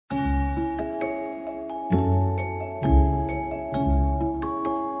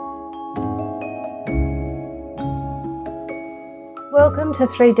Welcome to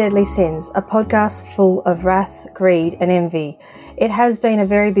Three Deadly Sins, a podcast full of wrath, greed and envy. It has been a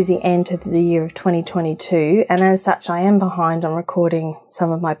very busy end to the year of 2022, and as such I am behind on recording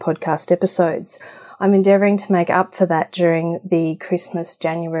some of my podcast episodes. I'm endeavouring to make up for that during the Christmas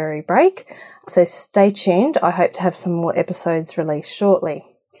January break, so stay tuned. I hope to have some more episodes released shortly.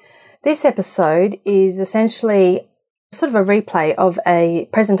 This episode is essentially sort of a replay of a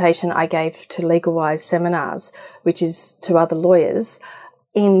presentation I gave to LegalWise seminars, which is to other lawyers,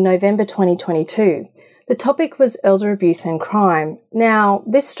 in November 2022. The topic was elder abuse and crime. Now,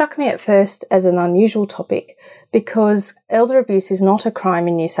 this struck me at first as an unusual topic because elder abuse is not a crime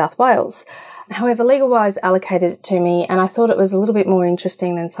in New South Wales. However, LegalWise allocated it to me and I thought it was a little bit more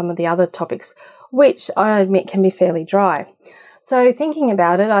interesting than some of the other topics, which I admit can be fairly dry. So thinking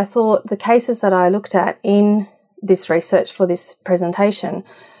about it, I thought the cases that I looked at in this research for this presentation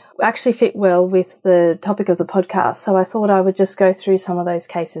actually fit well with the topic of the podcast. So I thought I would just go through some of those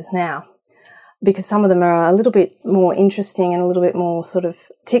cases now, because some of them are a little bit more interesting and a little bit more sort of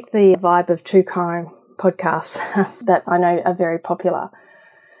tick the vibe of true crime podcasts that I know are very popular.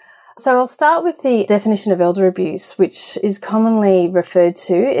 So I'll start with the definition of elder abuse, which is commonly referred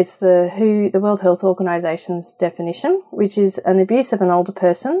to. It's the World Health Organization's definition, which is an abuse of an older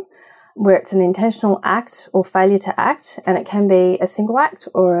person where it's an intentional act or failure to act, and it can be a single act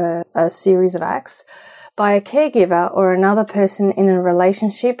or a series of acts by a caregiver or another person in a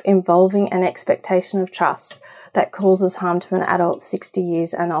relationship involving an expectation of trust that causes harm to an adult 60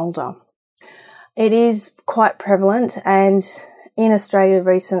 years and older. It is quite prevalent, and in Australia,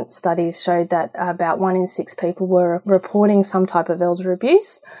 recent studies showed that about 1 in 6 people were reporting some type of elder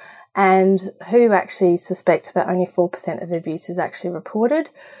abuse, and who actually suspect that only 4% of abuse is actually reported.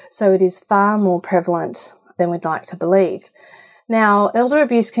 So it is far more prevalent than we'd like to believe. Now, elder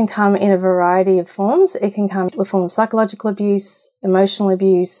abuse can come in a variety of forms. It can come in the form of psychological abuse, emotional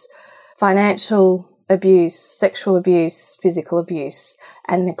abuse, financial abuse, sexual abuse, physical abuse,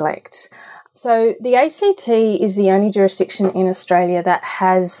 and neglect. So the ACT is the only jurisdiction in Australia that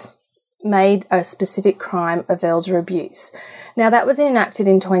has made a specific crime of elder abuse. Now, that was enacted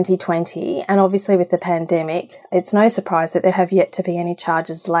in 2020, and obviously with the pandemic, it's no surprise that there have yet to be any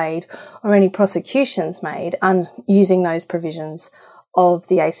charges laid or any prosecutions made using those provisions of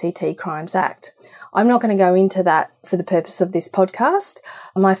the ACT Crimes Act. I'm not going to go into that for the purpose of this podcast.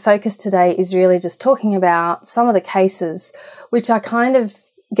 My focus today is really just talking about some of the cases which I kind of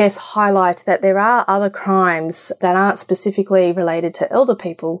highlight that there are other crimes that aren't specifically related to elder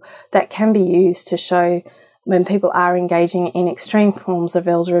people that can be used to show when people are engaging in extreme forms of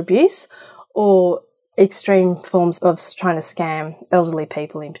elder abuse or extreme forms of trying to scam elderly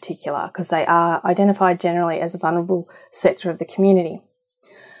people in particular, because they are identified generally as a vulnerable sector of the community.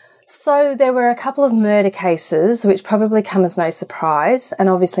 So there were a couple of murder cases which probably come as no surprise, and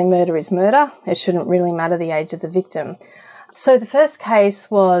obviously murder is murder. It shouldn't really matter the age of the victim. So the first case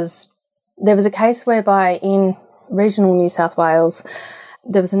there was a case whereby in regional New South Wales,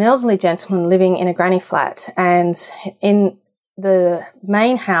 there was an elderly gentleman living in a granny flat, and in the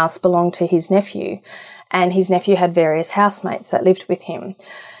main house belonged to his nephew, and his nephew had various housemates that lived with him.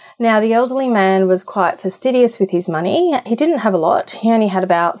 Now, the elderly man was quite fastidious with his money. He didn't have a lot. He only had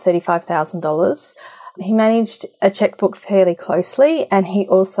about $35,000. He managed a checkbook fairly closely, and he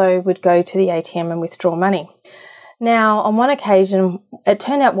also would go to the ATM and withdraw money. Now, on one occasion, it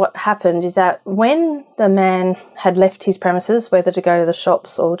turned out what happened is that when the man had left his premises, whether to go to the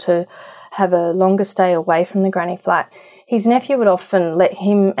shops or to have a longer stay away from the granny flat, his nephew would often let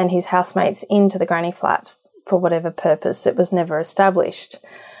him and his housemates into the granny flat for whatever purpose. It was never established.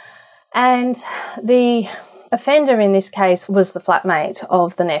 And the offender in this case was the flatmate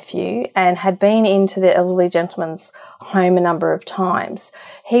of the nephew and had been into the elderly gentleman's home a number of times.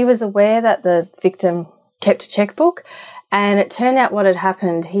 He was aware that the victim kept a checkbook, and it turned out what had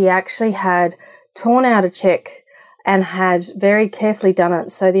happened, he actually had torn out a check and had very carefully done it.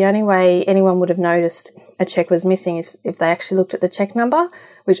 So the only way anyone would have noticed a check was missing if they actually looked at the check number,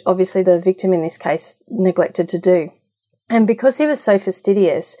 which obviously the victim in this case neglected to do. And because he was so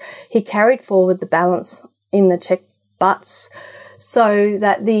fastidious, he carried forward the balance in the check butts so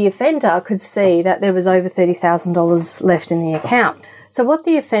that the offender could see that there was over $30,000 left in the account. So what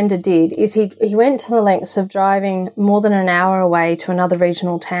the offender did is he went to the lengths of driving more than an hour away to another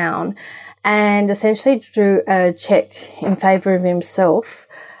regional town and essentially drew a cheque in favour of himself,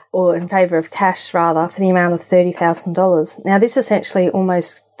 or in favour of cash rather, for the amount of $30,000. Now, this essentially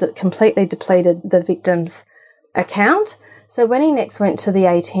almost completely depleted the victim's account. So when he next went to the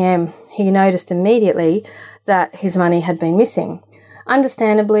ATM, he noticed immediately that his money had been missing.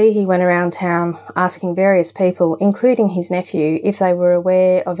 Understandably, he went around town asking various people, including his nephew, if they were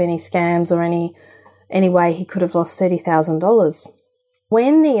aware of any scams or any way he could have lost $30,000.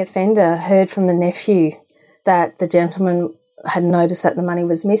 When the offender heard from the nephew that the gentleman had noticed that the money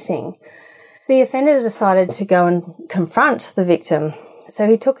was missing, the offender decided to go and confront the victim. So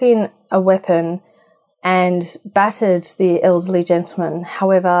he took in a weapon and battered the elderly gentleman.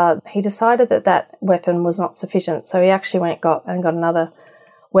 However, he decided that that weapon was not sufficient, so he actually went and got another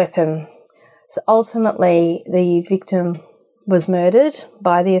weapon. So ultimately, the victim was murdered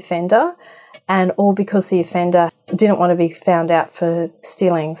by the offender, and all because the offender didn't want to be found out for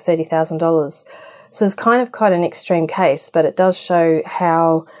stealing $30,000. So it's kind of quite an extreme case, but it does show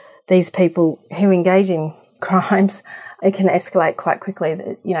how these people who engage in crimes, it can escalate quite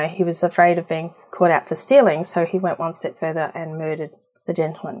quickly. You know, he was afraid of being caught out for stealing, so he went one step further and murdered the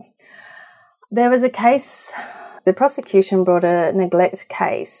gentleman. There was a case, the prosecution brought a neglect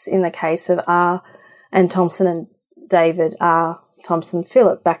case in the case of R. and Thompson and David R. Thompson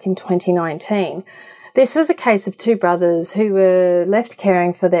Phillip back in 2019. This was a case of two brothers who were left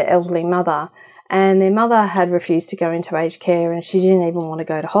caring for their elderly mother, and their mother had refused to go into aged care and she didn't even want to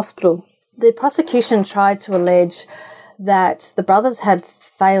go to hospital. The prosecution tried to allege that the brothers had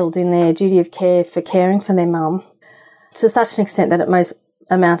failed in their duty of care for caring for their mum to such an extent that it most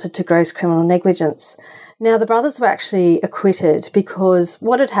amounted to gross criminal negligence. Now, the brothers were actually acquitted because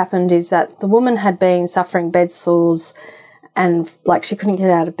what had happened is that the woman had been suffering bed sores and she couldn't get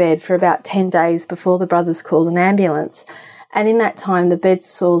out of bed for about 10 days before the brothers called an ambulance. And in that time, the bed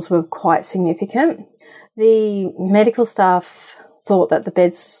sores were quite significant. The medical staff thought that the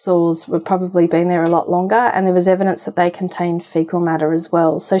bed sores were probably been there a lot longer, and there was evidence that they contained fecal matter as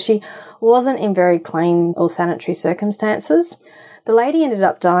well. So she wasn't in very clean or sanitary circumstances. The lady ended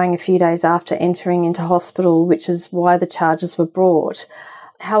up dying a few days after entering into hospital, which is why the charges were brought.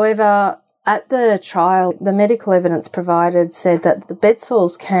 However, at the trial, the medical evidence provided said that the bed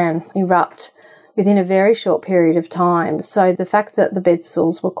sores can erupt within a very short period of time. So the fact that the bed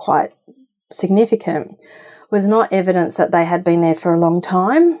sores were quite significant was not evidence that they had been there for a long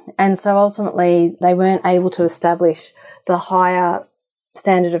time. And so ultimately they weren't able to establish the higher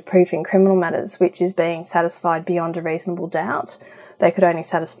standard of proof in criminal matters, which is being satisfied beyond a reasonable doubt. They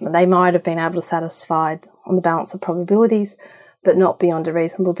might have been able to satisfy on the balance of probabilities, but not beyond a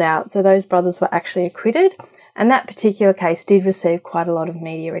reasonable doubt. So those brothers were actually acquitted, and that particular case did receive quite a lot of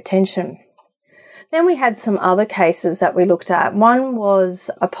media attention. Then we had some other cases that we looked at. One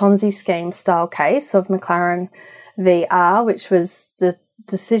was a Ponzi scheme style case of McLaren v. R, which was the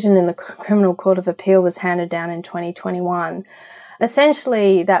decision in the Criminal Court of Appeal was handed down in 2021.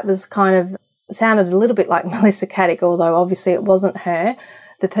 Essentially, that was sounded a little bit like Melissa Caddick, although obviously it wasn't her.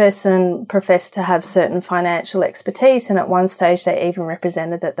 The person professed to have certain financial expertise, and at one stage they even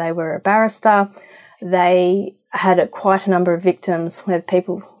represented that they were a barrister. They had quite a number of victims where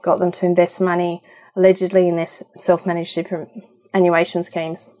people got them to invest money allegedly in their self-managed superannuation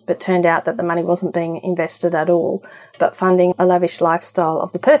schemes, but turned out that the money wasn't being invested at all, but funding a lavish lifestyle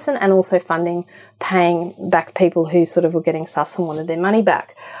of the person and also paying back people who were getting sus and wanted their money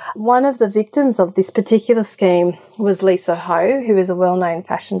back. One of the victims of this particular scheme was Leah Sewell, who is a well-known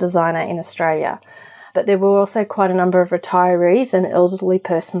fashion designer in Australia. But there were also quite a number of retirees and elderly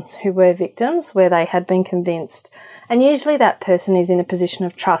persons who were victims where they had been convinced. And usually that person is in a position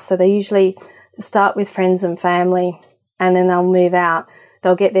of trust. So they usually start with friends and family and then they'll move out.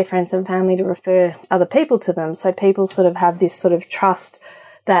 They'll get their friends and family to refer other people to them. So people have this trust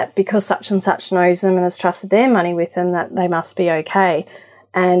that because such and such knows them and has trusted their money with them, that they must be okay.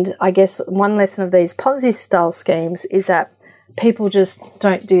 And I guess one lesson of these Ponzi-style schemes is that people just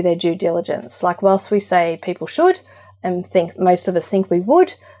don't do their due diligence. Whilst we say people should and most of us think we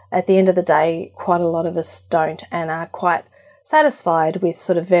would, at the end of the day, quite a lot of us don't and are quite satisfied with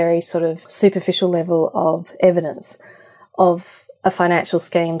very superficial level of evidence of a financial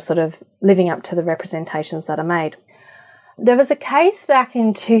scheme living up to the representations that are made. There was a case back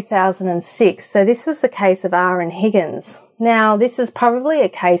in 2006. So this was the case of R and Higgins. Now, this is probably a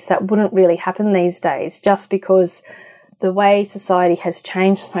case that wouldn't really happen these days just because the way society has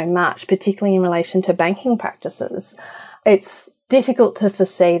changed so much, particularly in relation to banking practices. It's difficult to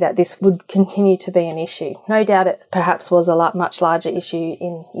foresee that this would continue to be an issue. No doubt it perhaps was a much larger issue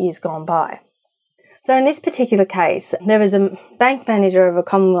in years gone by. So in this particular case, there was a bank manager of a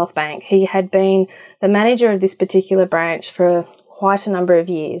Commonwealth bank. He had been the manager of this particular branch for quite a number of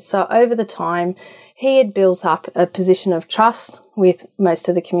years. So over the time, he had built up a position of trust with most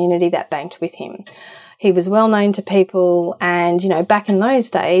of the community that banked with him. He was well known to people and, back in those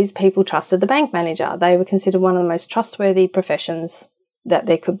days, people trusted the bank manager. They were considered one of the most trustworthy professions that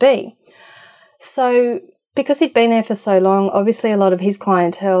there could be. So because he'd been there for so long, obviously a lot of his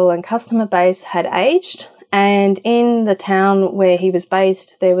clientele and customer base had aged. And in the town where he was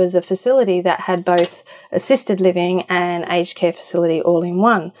based, there was a facility that had both assisted living and aged care facility all in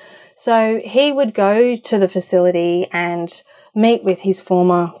one. So he would go to the facility and meet with his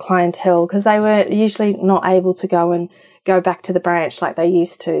former clientele because they were usually not able to go back to the branch like they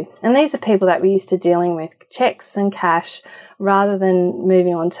used to. And these are people that were used to dealing with checks and cash rather than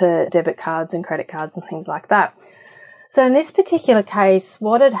moving on to debit cards and credit cards and things like that. So in this particular case,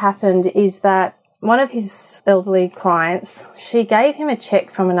 what had happened is that one of his elderly clients, she gave him a check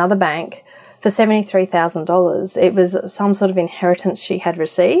from another bank for $73,000. It was some sort of inheritance she had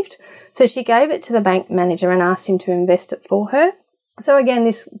received. So she gave it to the bank manager and asked him to invest it for her. So again,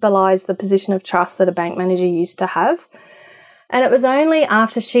 this belies the position of trust that a bank manager used to have. And it was only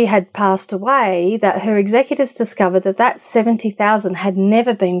after she had passed away that her executors discovered that that $70,000 had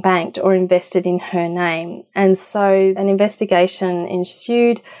never been banked or invested in her name. And so an investigation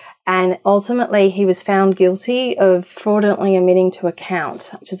ensued, and ultimately he was found guilty of fraudulently omitting to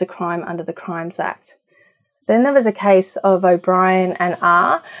account, which is a crime under the Crimes Act. Then there was a case of O'Brien and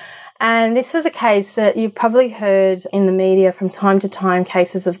R. And this was a case that you've probably heard in the media from time to time,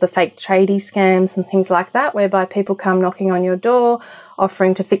 cases of the fake tradie scams and things like that, whereby people come knocking on your door,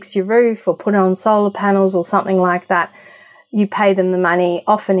 offering to fix your roof or put on solar panels or something like that. You pay them the money,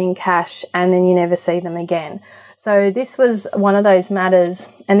 often in cash, and then you never see them again. So this was one of those matters,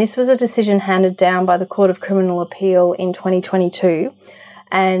 and this was a decision handed down by the Court of Criminal Appeal in 2022.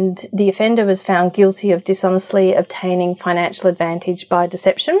 And the offender was found guilty of dishonestly obtaining financial advantage by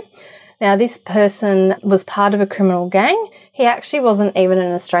deception. Now, this person was part of a criminal gang. He actually wasn't even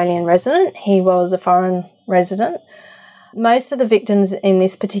an Australian resident. He was a foreign resident. Most of the victims in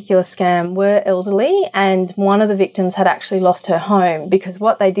this particular scam were elderly, and one of the victims had actually lost her home because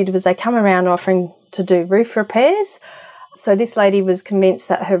what they did was they come around offering to do roof repairs. So this lady was convinced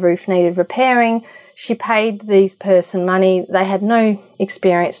that her roof needed repairing. She paid this person money. They had no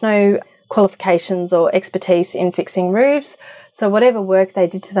experience, no qualifications or expertise in fixing roofs. So whatever work they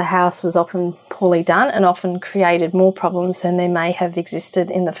did to the house was often poorly done and often created more problems than there may have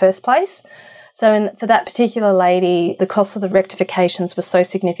existed in the first place. So for that particular lady, the cost of the rectifications was so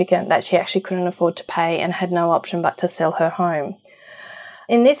significant that she actually couldn't afford to pay and had no option but to sell her home.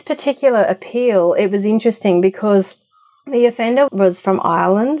 In this particular appeal, it was interesting because the offender was from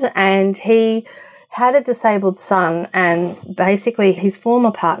Ireland and he had a disabled son, and basically his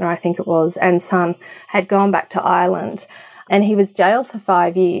former partner, I think it was, and son had gone back to Ireland, and he was jailed for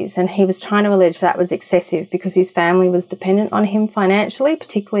 5 years, and he was trying to allege that was excessive because his family was dependent on him financially,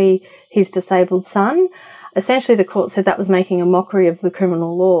 particularly his disabled son. Essentially, the court said that was making a mockery of the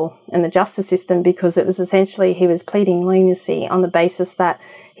criminal law and the justice system because it was essentially he was pleading leniency on the basis that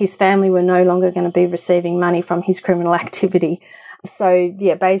his family were no longer going to be receiving money from his criminal activity. So,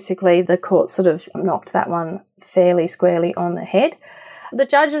 yeah, basically the court sort of knocked that one fairly squarely on the head. The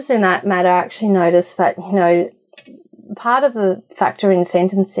judges in that matter actually noticed that, part of the factor in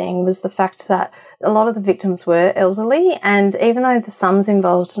sentencing was the fact that a lot of the victims were elderly, and even though the sums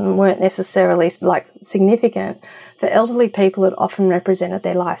involved weren't necessarily significant, the elderly people had often represented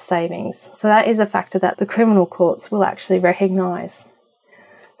their life savings. So that is a factor that the criminal courts will actually recognise.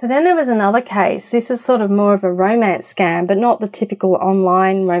 So then there was another case. This is sort of more of a romance scam, but not the typical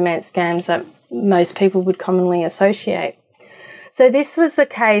online romance scams that most people would commonly associate. So this was the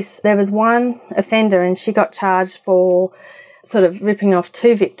case, there was one offender and she got charged for sort of ripping off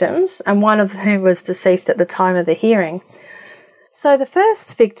two victims, and one of whom was deceased at the time of the hearing. So the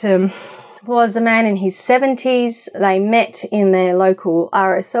first victim was a man in his 70s. They met in their local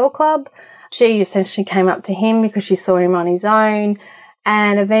RSL club. She essentially came up to him because she saw him on his own,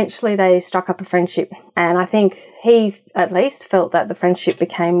 and eventually they struck up a friendship. And I think he at least felt that the friendship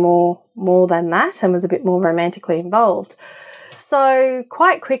became more than that and was a bit more romantically involved. So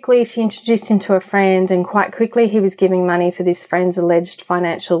quite quickly she introduced him to a friend, and quite quickly he was giving money for this friend's alleged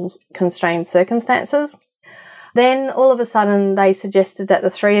financial constrained circumstances. Then all of a sudden they suggested that the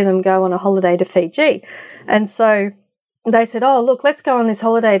three of them go on a holiday to Fiji. And so they said, oh, look, let's go on this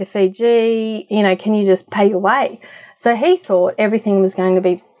holiday to Fiji. Can you just pay your way? So he thought everything was going to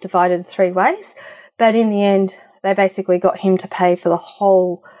be divided three ways. But in the end, they basically got him to pay for the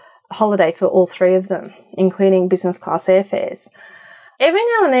whole holiday for all three of them, including business class airfares. Every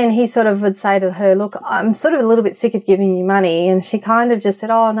now and then he sort of would say to her, look, I'm sort of a little bit sick of giving you money. And she kind of just said,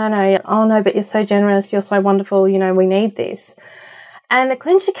 oh, no, but you're so generous, you're so wonderful, we need this. And the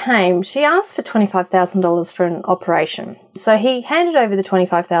clincher came, she asked for $25,000 for an operation. So he handed over the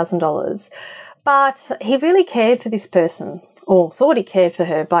 $25,000, but he really cared for this person. or thought he cared for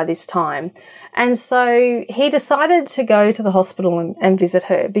her by this time. And so he decided to go to the hospital and visit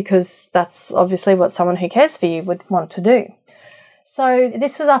her, because that's obviously what someone who cares for you would want to do. So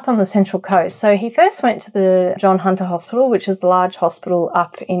this was up on the Central Coast. So he first went to the John Hunter Hospital, which is the large hospital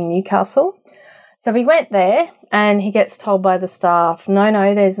up in Newcastle. So he went there and he gets told by the staff,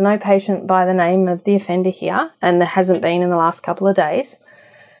 no, there's no patient by the name of the offender here, and there hasn't been in the last couple of days.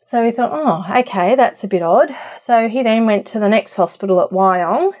 So he thought, oh, okay, that's a bit odd. So he then went to the next hospital at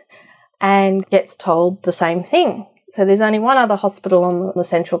Wyong and gets told the same thing. So there's only one other hospital on the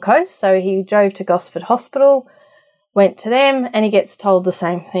Central Coast. So he drove to Gosford Hospital, went to them, and he gets told the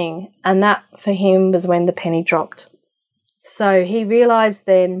same thing. And that, for him, was when the penny dropped. So he realised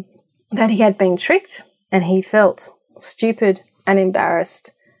then that he had been tricked, and he felt stupid and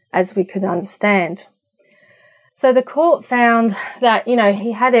embarrassed, as we could understand. So the court found that,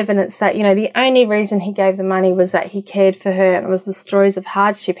 he had evidence that, the only reason he gave the money was that he cared for her, and it was the stories of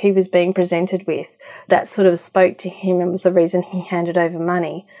hardship he was being presented with that sort of spoke to him and was the reason he handed over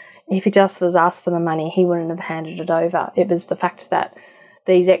money. If he just was asked for the money, he wouldn't have handed it over. It was the fact that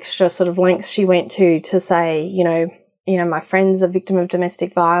these extra sort of lengths she went to say, my friend's a victim of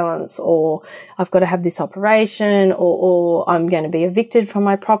domestic violence, or I've got to have this operation, or I'm going to be evicted from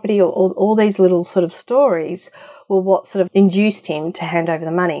my property, or all these little sort of stories were what sort of induced him to hand over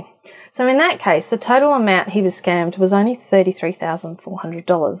the money. So in that case, the total amount he was scammed was only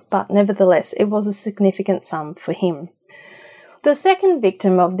 $33,400, but nevertheless, it was a significant sum for him. The second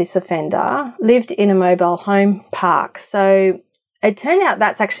victim of this offender lived in a mobile home park. So it turned out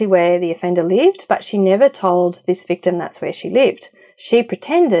that's actually where the offender lived, but she never told this victim that's where she lived. She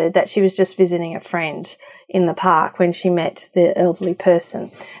pretended that she was just visiting a friend in the park when she met the elderly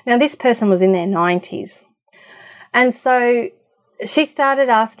person. Now, this person was in their 90s. And so she started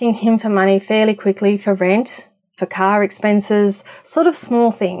asking him for money fairly quickly for rent, for car expenses, sort of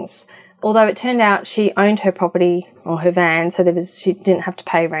small things. Although it turned out she owned her property or her van, so she didn't have to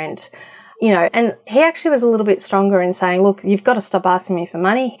pay rent. And he actually was a little bit stronger in saying, look, you've got to stop asking me for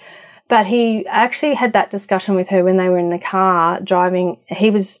money. But he actually had that discussion with her when they were in the car driving.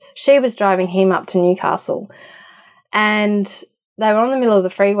 She was driving him up to Newcastle, and they were on the middle of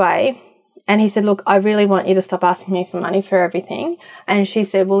the freeway. And he said, look, I really want you to stop asking me for money for everything. And she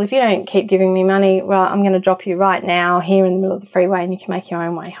said, well, if you don't keep giving me money, well, I'm going to drop you right now here in the middle of the freeway and you can make your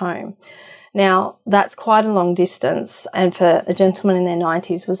own way home. Now, that's quite a long distance, and for a gentleman in their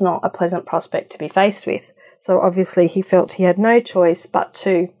 90s was not a pleasant prospect to be faced with. So obviously he felt he had no choice but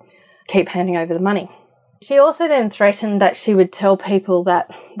to keep handing over the money. She also then threatened that she would tell people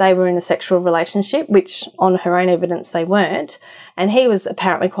that they were in a sexual relationship, which on her own evidence they weren't. And he was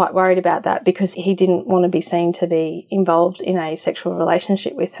apparently quite worried about that because he didn't want to be seen to be involved in a sexual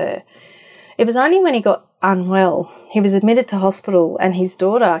relationship with her. It was only when he got unwell, he was admitted to hospital and his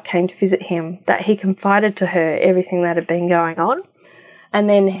daughter came to visit him, that he confided to her everything that had been going on. And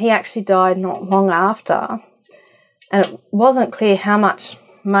then he actually died not long after. And it wasn't clear how much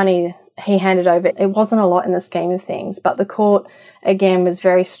money he handed over. It wasn't a lot in the scheme of things, but the court, again, was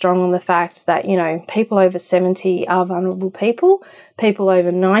very strong on the fact that, people over 70 are vulnerable people. People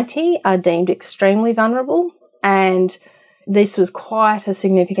over 90 are deemed extremely vulnerable. And this was quite a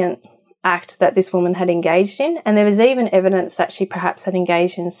significant act that this woman had engaged in. And there was even evidence that she perhaps had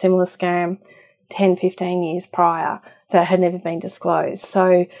engaged in a similar scam 10, 15 years prior that had never been disclosed.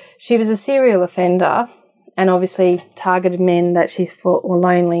 So she was a serial offender and obviously targeted men that she thought were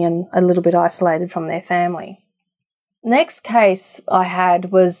lonely and a little bit isolated from their family. Next case I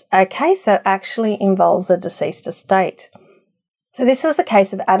had was a case that actually involves a deceased estate. So this was the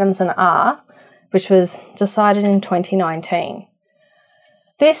case of Adams and R, which was decided in 2019.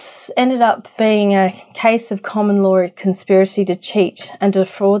 This ended up being a case of common law conspiracy to cheat and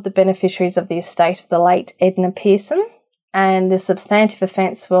defraud the beneficiaries of the estate of the late Edna Pearson. And the substantive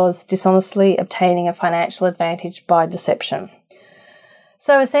offence was dishonestly obtaining a financial advantage by deception.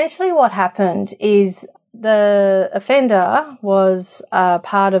 So essentially what happened is the offender was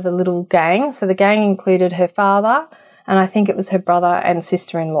part of a little gang. So the gang included her father, and I think it was her brother and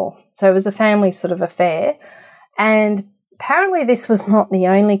sister-in-law. So it was a family sort of affair. And apparently this was not the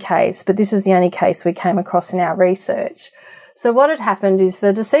only case, but this is the only case we came across in our research. So what had happened is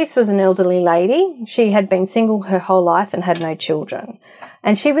the deceased was an elderly lady. She had been single her whole life and had no children.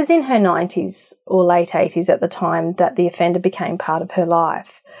 And she was in her 90s or late 80s at the time that the offender became part of her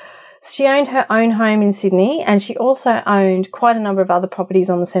life. She owned her own home in Sydney, and she also owned quite a number of other properties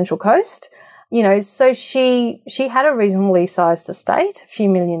on the Central Coast. So she had a reasonably sized estate, a few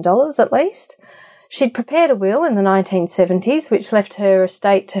 $1 million at least. She'd prepared a will in the 1970s, which left her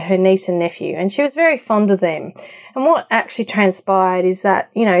estate to her niece and nephew, and she was very fond of them. And what actually transpired is that,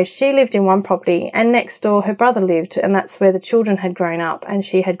 she lived in one property and next door her brother lived, and that's where the children had grown up, and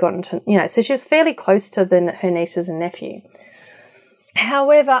she had gotten to, so she was fairly close to her nieces and nephew.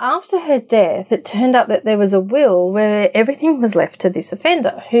 However, after her death, it turned up that there was a will where everything was left to this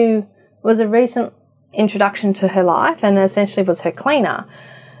offender, who was a recent introduction to her life and essentially was her cleaner.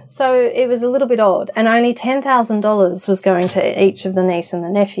 So it was a little bit odd, and only $10,000 was going to each of the niece and the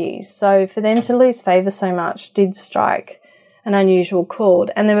nephew. So for them to lose favour so much did strike an unusual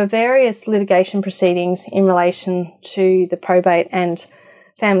chord. And there were various litigation proceedings in relation to the probate and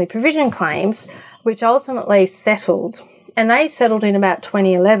family provision claims, which ultimately settled. And they settled in about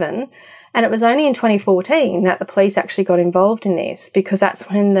 2011, and it was only in 2014 that the police actually got involved in this, because that's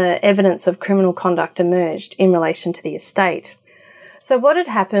when the evidence of criminal conduct emerged in relation to the estate. So what had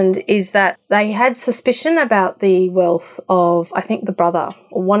happened is that they had suspicion about the wealth of, I think, the brother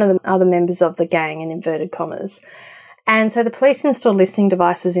or one of the other members of the gang, in inverted commas. And so the police installed listening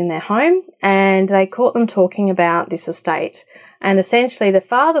devices in their home, and they caught them talking about this estate. And essentially the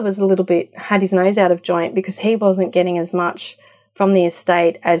father was had his nose out of joint because he wasn't getting as much from the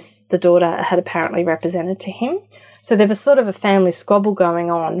estate as the daughter had apparently represented to him. So there was sort of a family squabble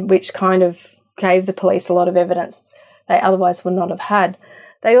going on, which kind of gave the police a lot of evidence they otherwise would not have had.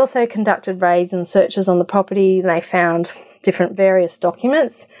 They also conducted raids and searches on the property, and they found different various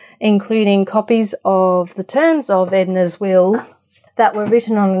documents, including copies of the terms of Edna's will that were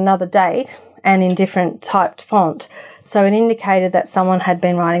written on another date and in different typed font. So it indicated that someone had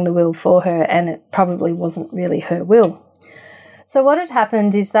been writing the will for her, and it probably wasn't really her will. So what had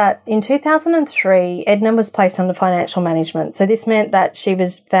happened is that in 2003, Edna was placed under financial management. So this meant that she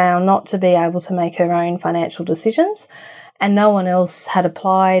was found not to be able to make her own financial decisions, and no one else had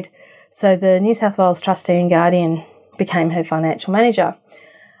applied. So the New South Wales trustee and guardian became her financial manager.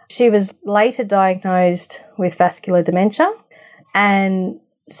 She was later diagnosed with vascular dementia, and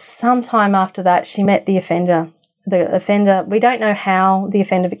sometime after that, she met the offender. The offender, we don't know how the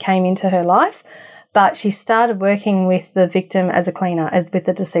offender came into her life, but she started working with the victim as a cleaner, with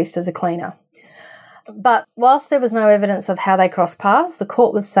the deceased as a cleaner. But whilst there was no evidence of how they crossed paths, the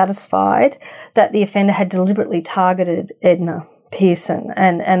court was satisfied that the offender had deliberately targeted Edna Pearson,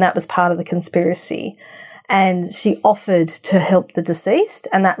 and that was part of the conspiracy. And she offered to help the deceased,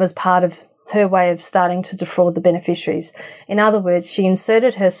 and that was part of her way of starting to defraud the beneficiaries. In other words, she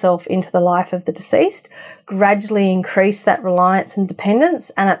inserted herself into the life of the deceased, gradually increased that reliance and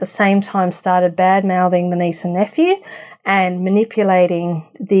dependence, and at the same time started bad-mouthing the niece and nephew and manipulating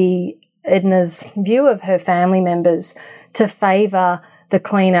Edna's view of her family members to favour the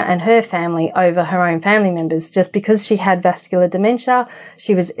cleaner and her family over her own family members. Just because she had vascular dementia,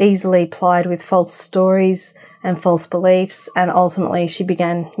 she was easily plied with false stories and false beliefs, and ultimately she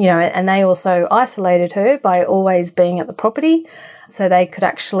began, and they also isolated her by always being at the property, so they could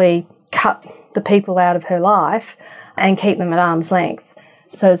actually cut the people out of her life and keep them at arm's length.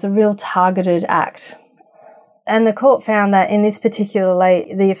 So it's a real targeted act. And the court found that in this particular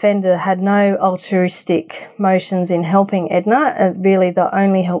the offender had no altruistic motions in helping Edna. And really the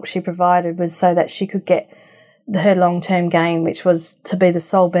only help she provided was so that she could get her long-term gain, which was to be the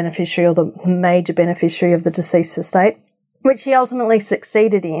sole beneficiary or the major beneficiary of the deceased estate, which she ultimately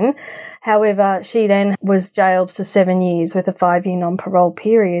succeeded in. However, she then was jailed for 7 years with a 5-year non-parole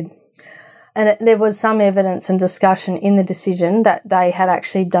period. And there was some evidence and discussion in the decision that they had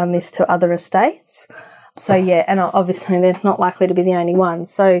actually done this to other estates. So, yeah, and obviously they're not likely to be the only one.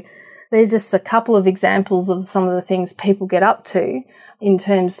 So there's just a couple of examples of some of the things people get up to in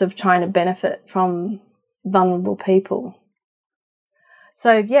terms of trying to benefit from vulnerable people.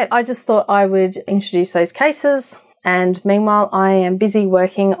 So, yeah, I just thought I would introduce those cases. And meanwhile, I am busy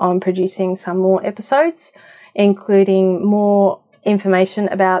working on producing some more episodes, including more information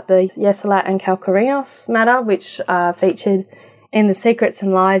about the Yesalat and Calcarinos matter, which featured in the Secrets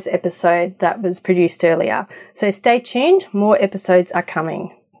and Lies episode that was produced earlier. So stay tuned, more episodes are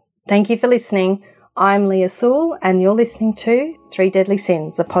coming. Thank you for listening. I'm Leah Sewell, and you're listening to 3 Deadly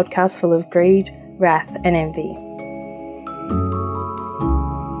Sins, a podcast full of greed, wrath, and envy.